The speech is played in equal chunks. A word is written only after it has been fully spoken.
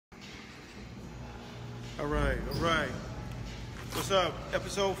All right. What's up?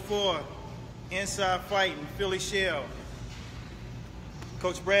 Episode 4, Inside Fighting, Philly Shell.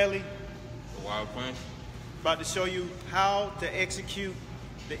 Coach Bradley. The Wild Punch. About to show you how to execute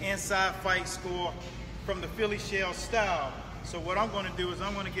the inside fight score from the Philly Shell style. So what I'm going to do is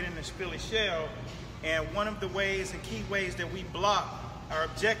I'm going to get in this Philly Shell, and one of the ways and key ways that we block, our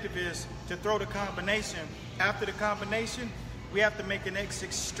objective is to throw the combination. After the combination, we have to make an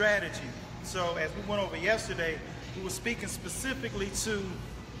exit strategy. So as we went over yesterday, we were speaking specifically to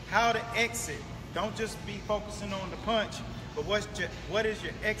how to exit. Don't just be focusing on the punch, but what is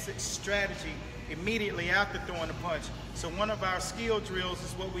your exit strategy immediately after throwing the punch? So one of our skill drills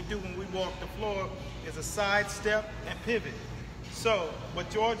is what we do when we walk the floor is a side step and pivot. So what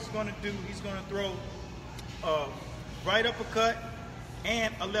George is going to do, he's going to throw a right uppercut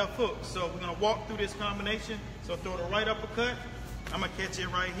and a left hook. So we're going to walk through this combination. So throw the right uppercut. I'm going to catch it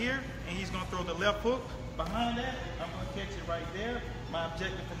right here, and he's going to throw the left hook. Behind that, I'm going to catch it right there. My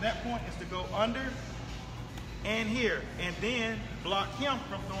objective from that point is to go under and here, and then block him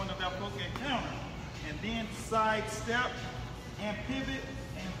from throwing the left hook and counter. And then side step and pivot,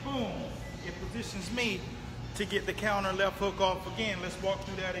 and boom, it positions me to get the counter left hook off again. Let's walk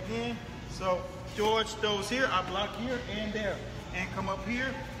through that again. So George throws here, I block here and there, and come up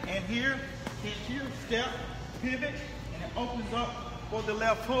here and here, hit here, step, pivot, and it opens up for the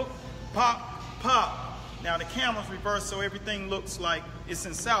left hook, pop, pop. Now the camera's reversed, so everything looks like it's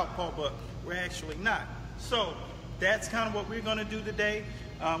in southpaw, but we're actually not. So that's kind of what we're gonna do today.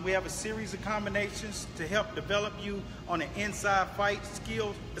 We have a series of combinations to help develop you on the inside fight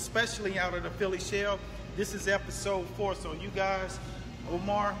skills, especially out of the Philly Shell. This is episode 4, so you guys,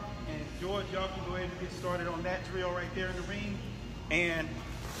 Omar and George, y'all can go ahead and get started on that drill right there in the ring. And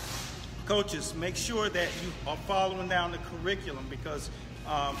coaches, make sure that you are following down the curriculum, because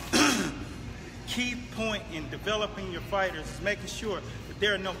key point in developing your fighters is making sure that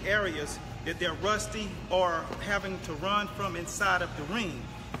there are no areas that they're rusty or having to run from inside of the ring.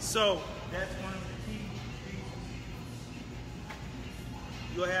 So that's one of the key features.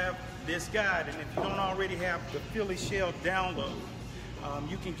 You'll have this guide, and if you don't already have the Philly Shell download,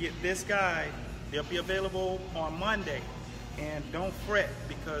 you can get this guide. They'll be available on Monday. And don't fret,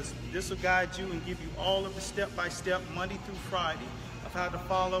 because this will guide you and give you all of the step-by-step Monday through Friday of how to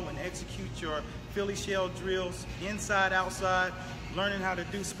follow and execute your Philly Shell drills inside, outside, learning how to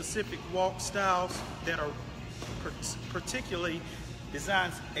do specific walk styles that are particularly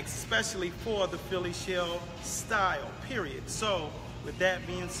designed especially for the Philly Shell style, period. So with that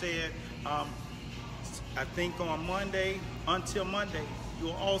being said, I think on Monday, until Monday,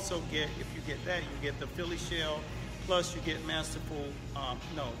 you'll also get, if you get that, you get the Philly Shell, plus you get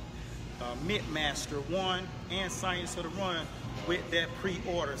Mid-Master 1 and Science of the Run with that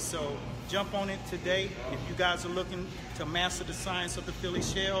pre-order. So jump on it today. If you guys are looking to master the science of the Philly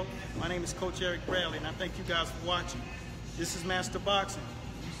Shell, my name is Coach Eric Bradley, and I thank you guys for watching. This is Master Boxing.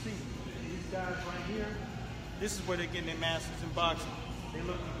 You see these guys right here, this is where they're getting their masters in boxing. They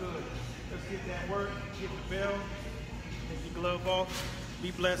looking good. Let's get that work, get the bell, take your glove off. Be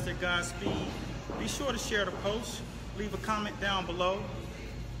blessed at God's speed. Be sure to share the post. Leave a comment down below.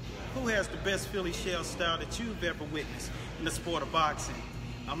 Who has the best Philly Shell style that you've ever witnessed in the sport of boxing?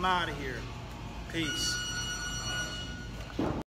 I'm out of here. Peace.